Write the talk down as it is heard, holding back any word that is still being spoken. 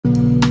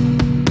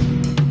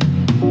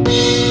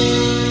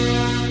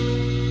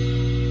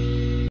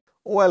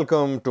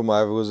Welcome to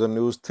my views on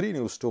news. Three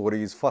news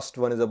stories. First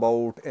one is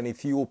about an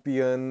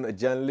Ethiopian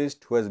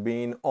journalist who has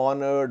been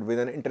honored with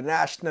an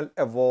international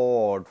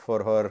award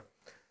for her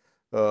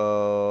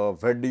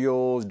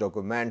videos,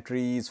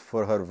 documentaries,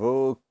 for her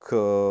work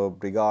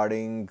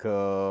regarding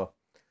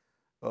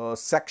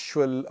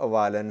sexual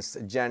violence,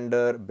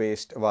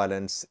 gender-based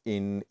violence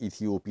in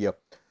Ethiopia.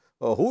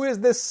 Who is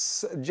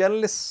this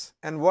journalist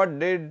and what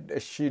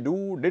did she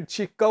do? Did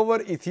she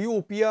cover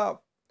Ethiopia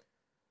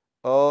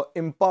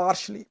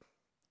impartially?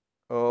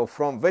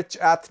 From which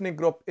ethnic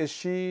group is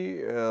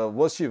she?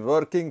 Was she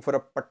working for a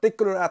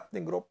particular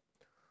ethnic group?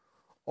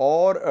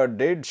 Or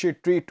did she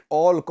treat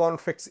all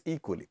conflicts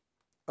equally?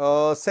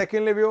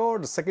 Secondly,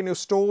 the second news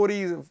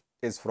story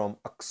is from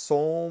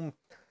Aksum.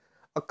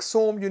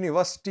 Aksum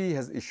University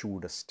has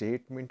issued a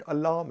statement,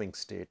 alarming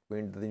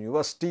statement. The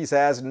university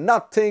says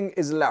nothing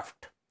is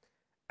left.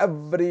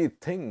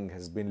 Everything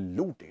has been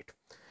looted.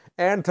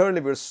 And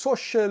thirdly,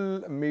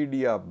 social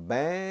media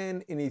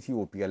ban in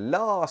Ethiopia.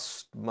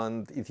 Last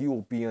month,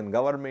 Ethiopian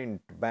government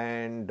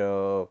banned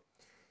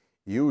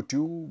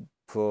YouTube,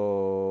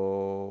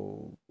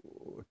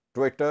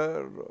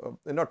 Twitter,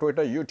 not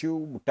Twitter,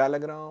 YouTube,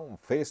 Telegram,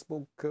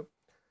 Facebook.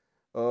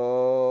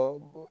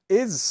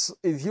 Is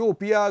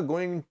Ethiopia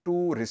going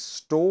to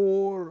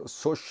restore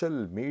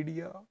social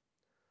media?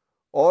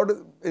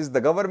 Or is the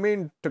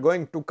government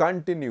going to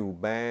continue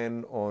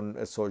ban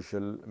on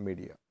social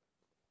media?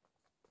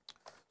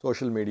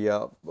 Social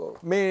media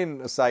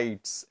main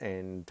sites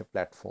and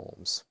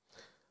platforms.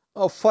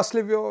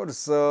 Firstly,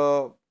 viewers,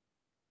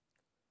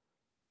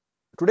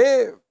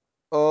 today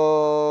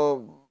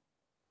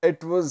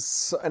it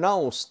was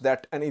announced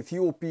that an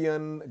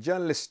Ethiopian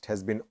journalist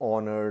has been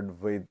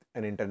honored with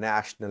an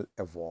international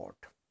award.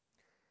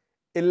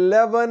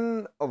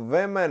 11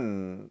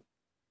 women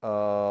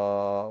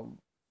have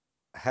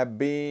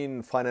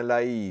been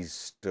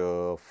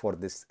finalized for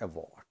this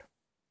award.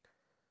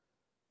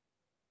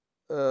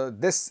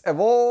 This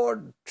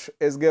award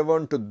is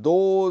given to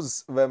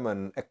those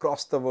women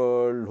across the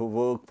world who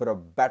work for a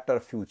better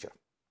future.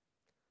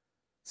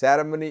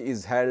 Ceremony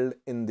is held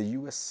in the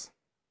US.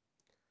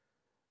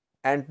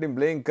 Antony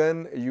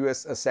Blinken,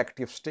 US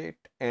Secretary of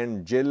State,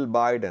 and Jill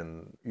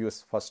Biden,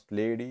 US First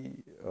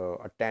Lady,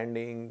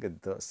 attending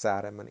the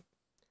ceremony.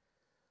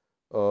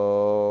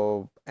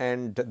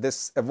 And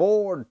this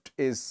award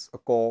is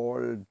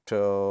called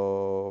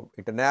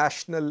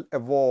International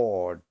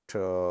Award,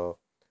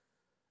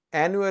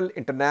 Annual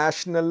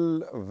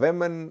International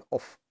Women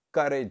of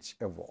Courage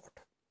Award.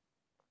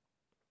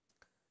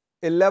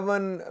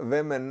 11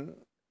 women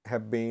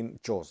have been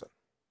chosen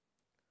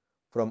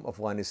from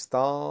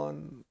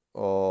Afghanistan,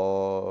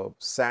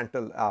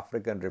 Central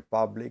African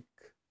Republic,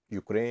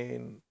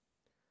 Ukraine,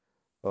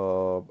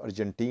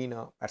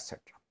 Argentina, etc.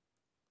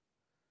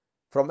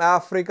 From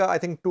Africa, I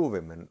think 2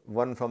 women,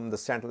 one from the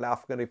Central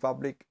African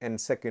Republic and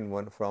second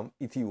one from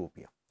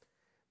Ethiopia.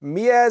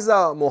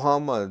 Meaza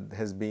Mohammed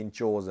has been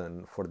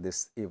chosen for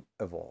this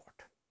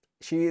award.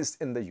 She is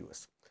in the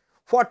US.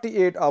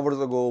 48 hours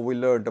ago, we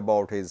learned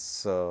about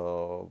his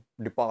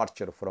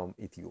departure from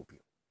Ethiopia.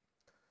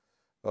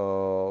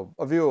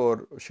 A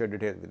viewer shared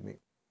details with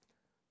me.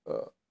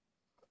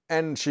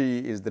 And she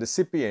is the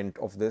recipient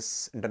of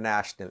this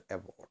international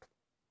award.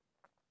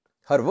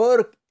 Her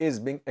work is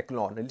being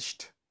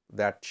acknowledged,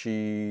 that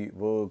she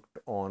worked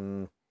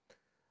on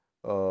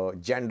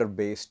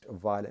gender-based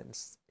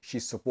violence. She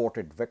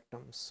supported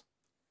victims.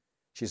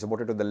 She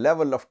supported to the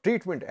level of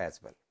treatment as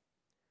well.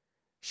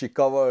 She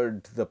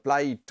covered the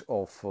plight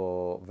of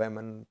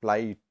women,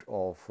 plight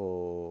of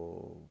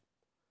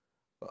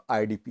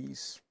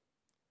IDPs,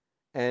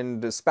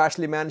 and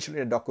especially mentioned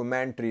in a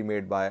documentary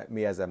made by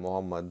Meaza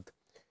Mohammed.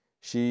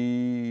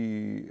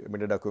 She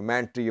made a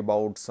documentary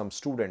about some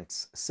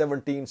students,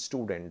 17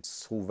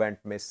 students who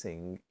went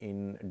missing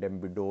in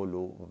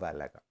Dembidolo,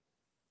 Valaga.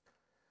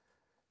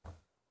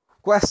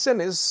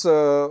 Question is,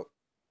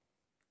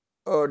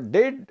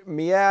 did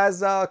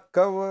Meaza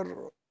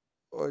cover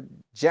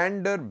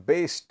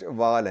gender-based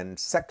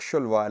violence,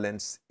 sexual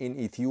violence in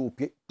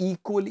Ethiopia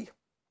equally?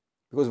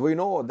 Because we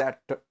know that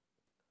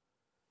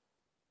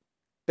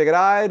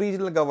Tigray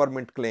regional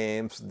government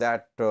claims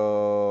that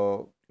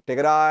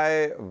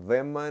Tigray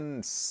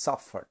women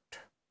suffered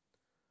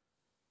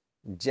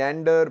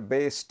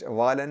gender-based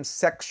violence,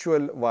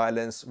 sexual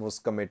violence was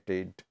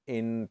committed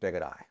in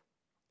Tigray.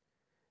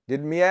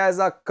 Did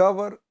Meaza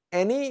cover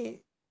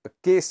any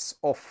case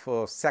of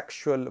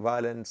sexual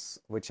violence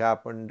which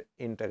happened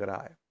in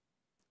Tigray?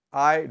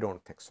 I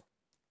don't think so.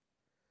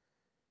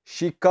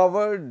 She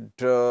covered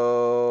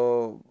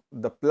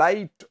the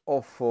plight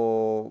of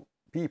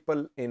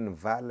people in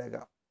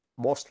Valaga,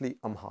 mostly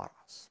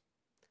Amharas.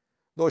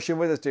 Though she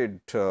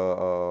visited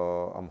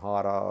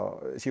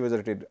Amhara, she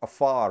visited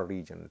Afar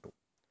region too.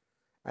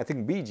 I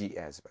think BG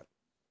as well.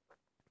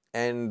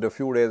 And a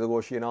few days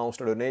ago, she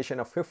announced a donation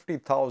of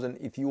 50,000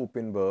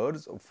 Ethiopian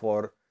birds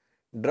for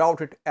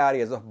droughted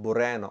areas of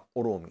Borana,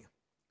 Oromia.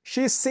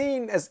 She is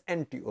seen as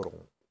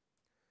anti-Oromo.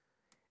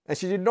 And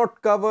she did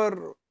not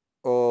cover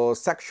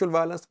sexual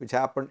violence which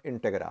happened in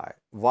Tigray.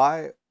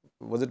 Why?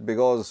 Was it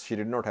because she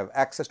did not have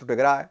access to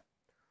Tigray?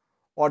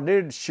 Or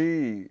did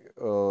she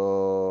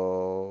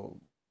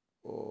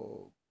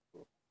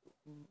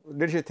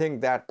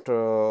think that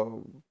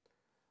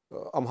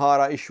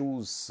Amhara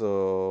issues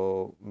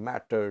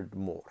mattered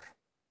more?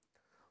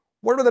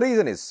 Whatever the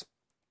reason is,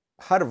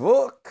 her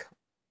work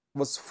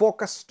was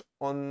focused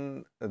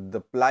on the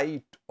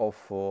plight of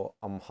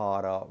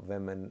Amhara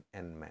women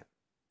and men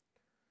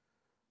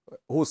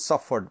who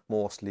suffered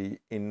mostly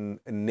in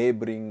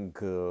neighboring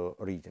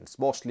regions,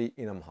 mostly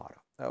in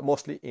Amhara,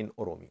 mostly in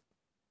Oromia.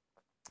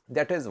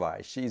 That is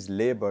why she is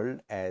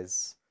labeled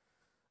as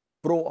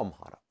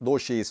pro-Amhara, though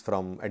she is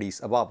from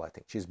Addis Ababa, I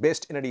think. She is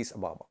based in Addis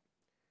Ababa.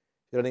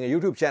 She's running a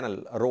YouTube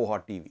channel,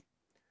 Roha TV.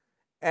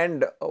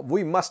 And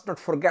we must not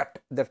forget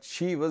that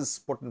she was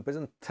put in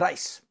prison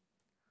thrice.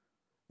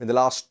 In the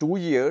last 2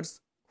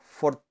 years,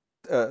 for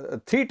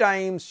 3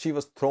 times she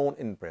was thrown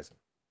in prison.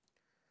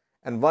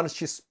 And once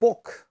she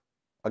spoke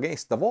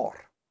against the war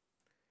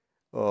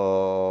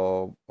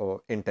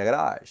in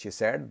Tigray, she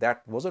said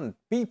that wasn't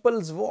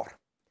people's war.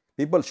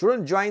 People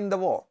shouldn't join the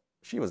war.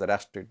 She was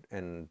arrested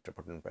and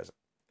put in prison.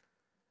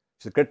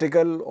 She's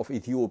critical of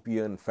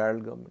Ethiopian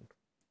federal government,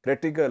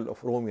 critical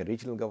of Oromian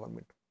regional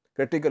government,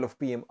 critical of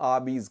PM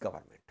Abiy's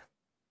government.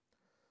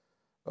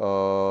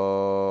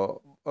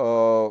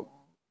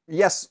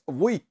 Yes,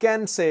 we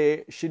can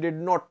say she did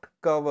not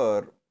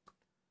cover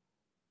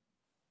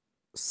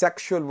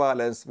sexual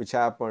violence which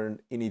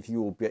happened in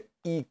Ethiopia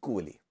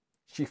equally.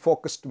 She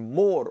focused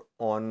more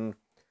on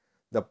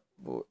the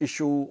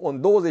issue,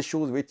 on those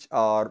issues which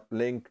are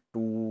linked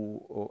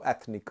to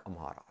ethnic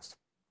Amharas.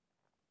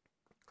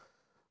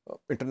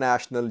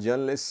 International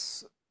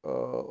journalists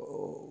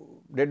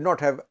did not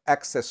have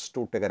access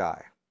to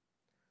Tigray,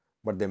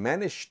 but they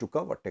managed to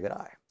cover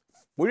Tigray.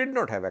 We did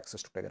not have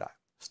access to Tigray.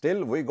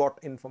 Still, we got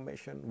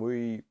information,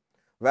 we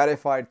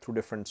verified through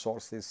different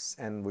sources,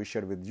 and we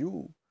shared with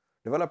you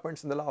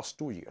developments in the last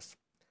 2 years.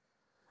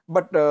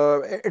 But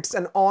it's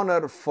an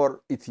honor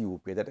for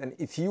Ethiopia that an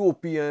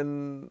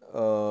Ethiopian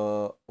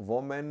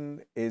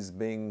woman is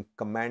being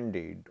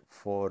commended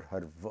for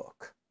her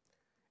work.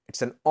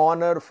 It's an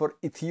honor for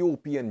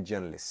Ethiopian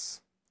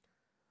journalists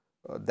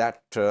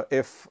that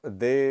if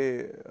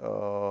they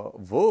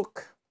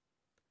work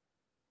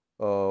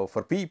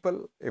for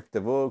people, if they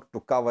work to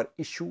cover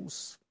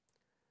issues,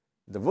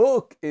 the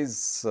work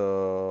is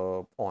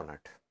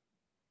honored.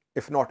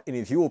 If not in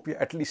Ethiopia,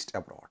 at least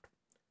abroad.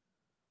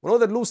 We know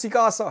that Lucy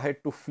Kasa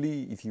had to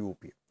flee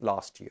Ethiopia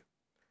last year.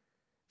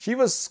 She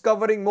was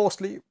covering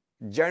mostly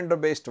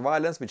gender-based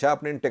violence which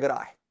happened in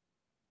Tigray.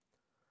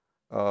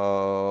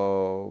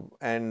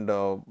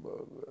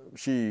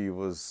 She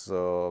was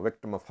a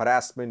victim of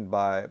harassment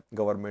by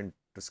government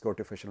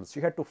security officials.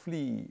 She had to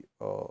flee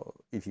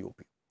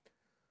Ethiopia.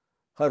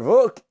 Her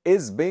work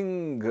is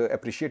being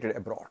appreciated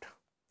abroad,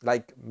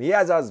 like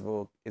Meaza's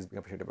work is being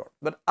appreciated abroad.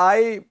 But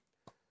I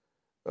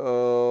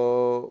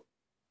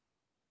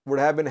would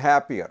have been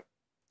happier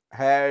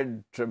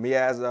had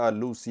Meaza,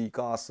 Lucy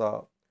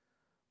Kasa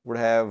would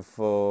have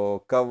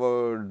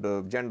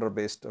covered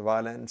gender-based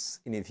violence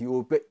in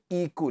Ethiopia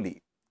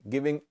equally,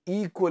 giving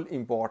equal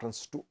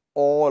importance to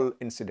all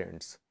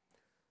incidents,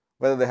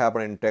 whether they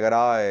happen in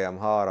Tigray,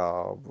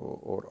 Amhara,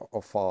 or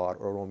Afar,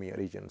 or Oromia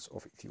regions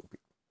of Ethiopia.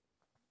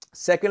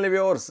 Secondly,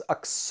 viewers,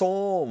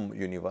 Aksum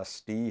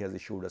University has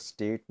issued a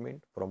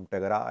statement from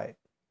Tigray,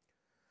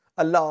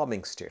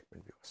 alarming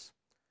statement, viewers.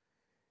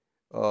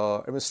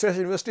 Administration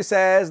University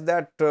says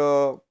that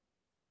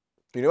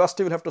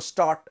university will have to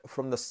start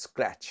from the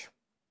scratch.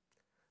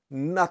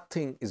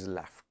 Nothing is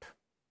left.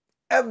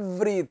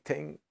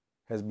 Everything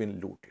has been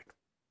looted.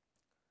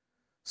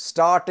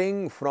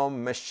 Starting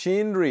from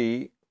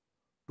machinery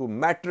to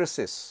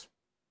mattresses,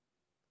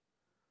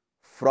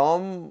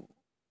 from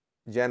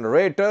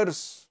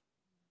generators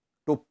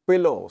to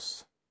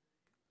pillows,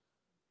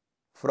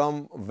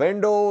 from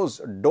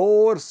windows,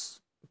 doors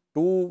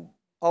to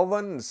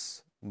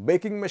ovens,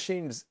 baking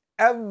machines,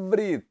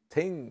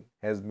 everything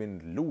has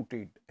been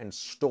looted and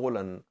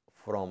stolen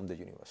from the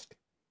university.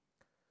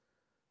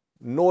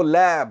 No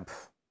lab,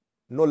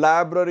 no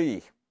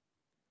library,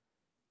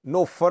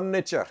 no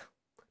furniture,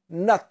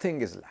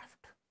 nothing is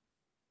left.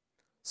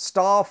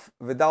 Staff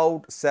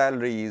without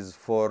salaries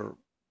for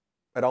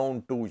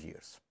around 2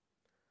 years.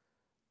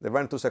 They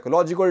went through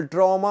psychological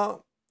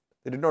trauma,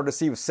 they did not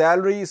receive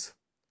salaries,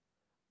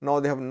 now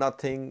they have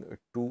nothing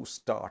to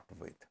start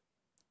with.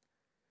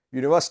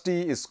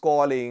 University is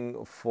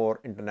calling for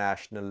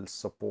international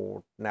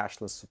support,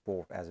 national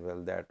support as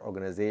well, that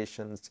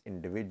organizations,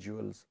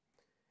 individuals,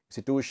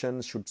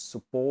 institutions should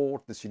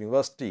support this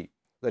university.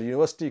 The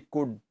university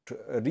could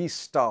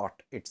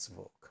restart its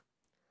work.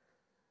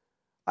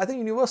 I think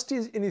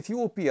universities in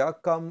Ethiopia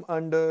come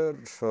under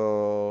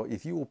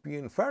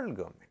Ethiopian federal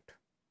government.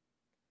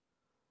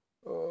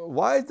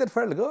 Why is that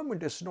federal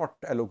government is not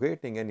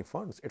allocating any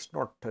funds? It's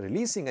not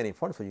releasing any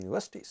funds for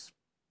universities.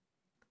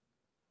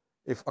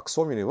 If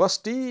Aksum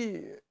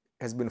University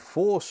has been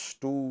forced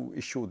to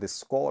issue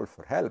this call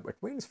for help, it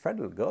means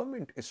federal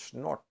government is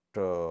not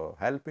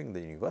helping the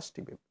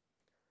university.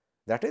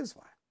 That is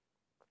why.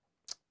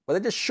 But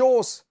that just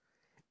shows,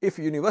 if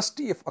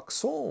University of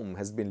Aksum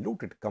has been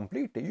looted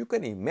completely, you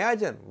can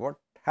imagine what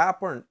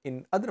happened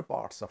in other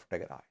parts of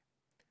Tigray.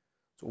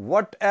 So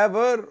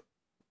whatever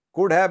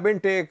could have been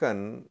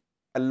taken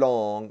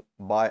along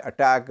by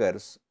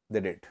attackers, they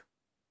did.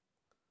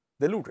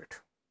 They looted.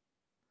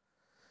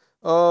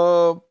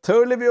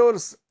 Thirdly,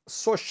 viewers,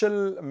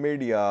 social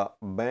media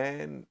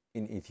ban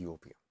in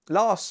Ethiopia.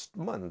 Last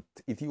month,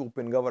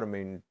 Ethiopian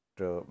government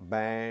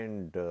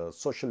banned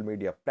social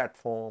media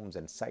platforms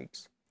and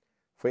sites,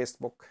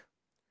 Facebook,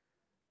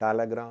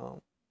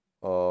 Telegram,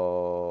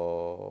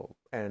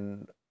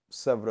 and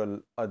several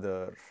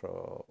other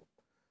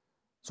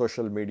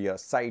social media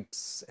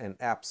sites and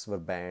apps were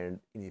banned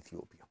in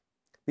Ethiopia.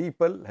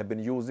 People have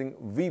been using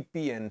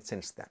VPN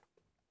since then.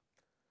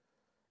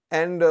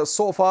 And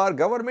so far,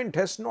 government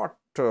has not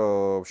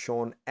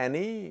shown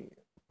any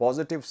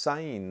positive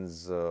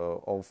signs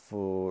of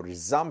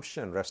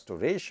restoration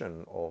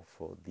of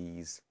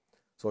these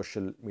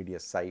social media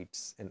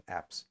sites and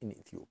apps in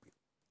Ethiopia.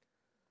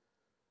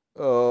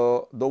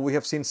 Though we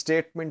have seen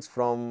statements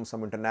from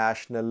some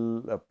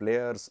international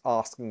players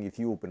asking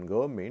Ethiopian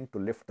government to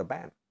lift the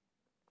ban.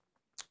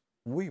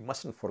 We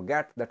mustn't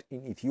forget that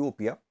in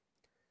Ethiopia,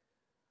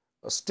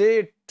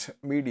 state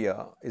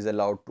media is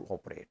allowed to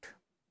operate.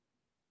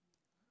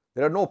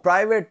 There are no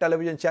private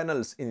television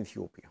channels in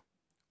Ethiopia,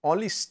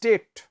 only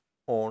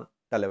state-owned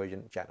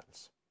television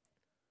channels,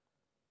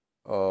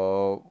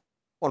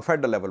 on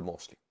federal level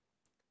mostly.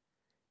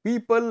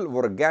 People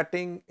were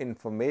getting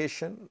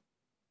information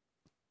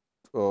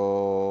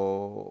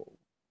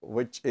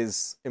which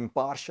is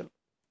impartial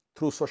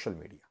through social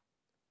media,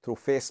 through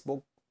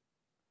Facebook,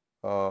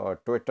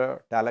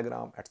 Twitter,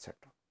 Telegram, etc.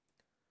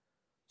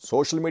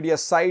 Social media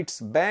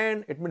sites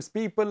banned, it means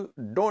people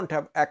don't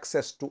have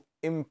access to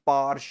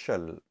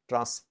impartial,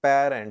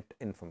 transparent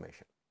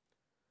information.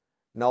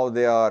 Now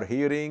they are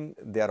hearing,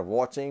 they are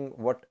watching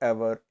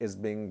whatever is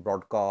being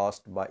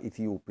broadcast by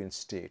Ethiopian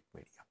state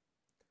media.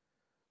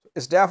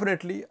 It's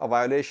definitely a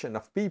violation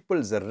of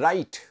people's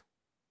right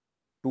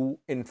to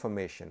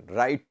information,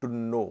 right to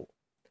know.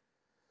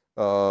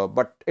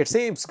 But it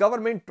seems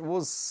government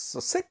was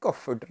sick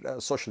of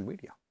social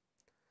media.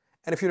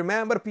 And if you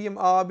remember, PM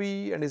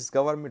Abiy and his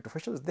government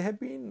officials, they have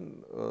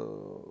been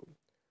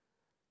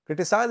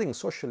criticizing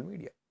social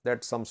media,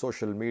 that some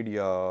social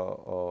media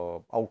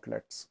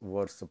outlets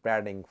were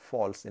spreading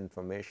false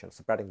information,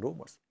 spreading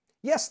rumors.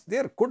 Yes,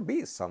 there could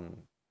be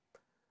some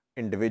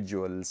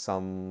individuals,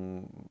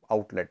 some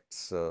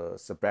outlets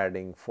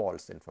spreading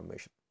false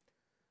information.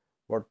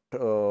 But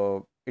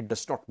it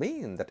does not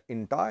mean that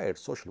entire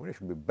social media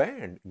should be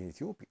banned in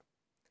Ethiopia.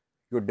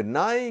 You're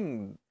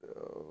denying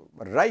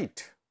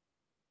right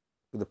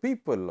to the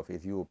people of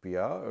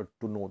Ethiopia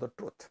to know the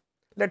truth.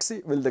 Let's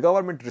see, will the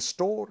government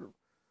restore,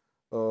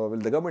 will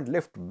the government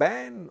lift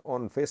ban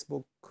on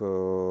Facebook,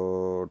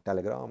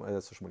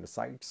 Telegram, social media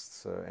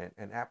sites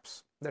and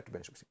apps? That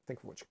remains to be seen. Thank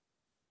you for watching.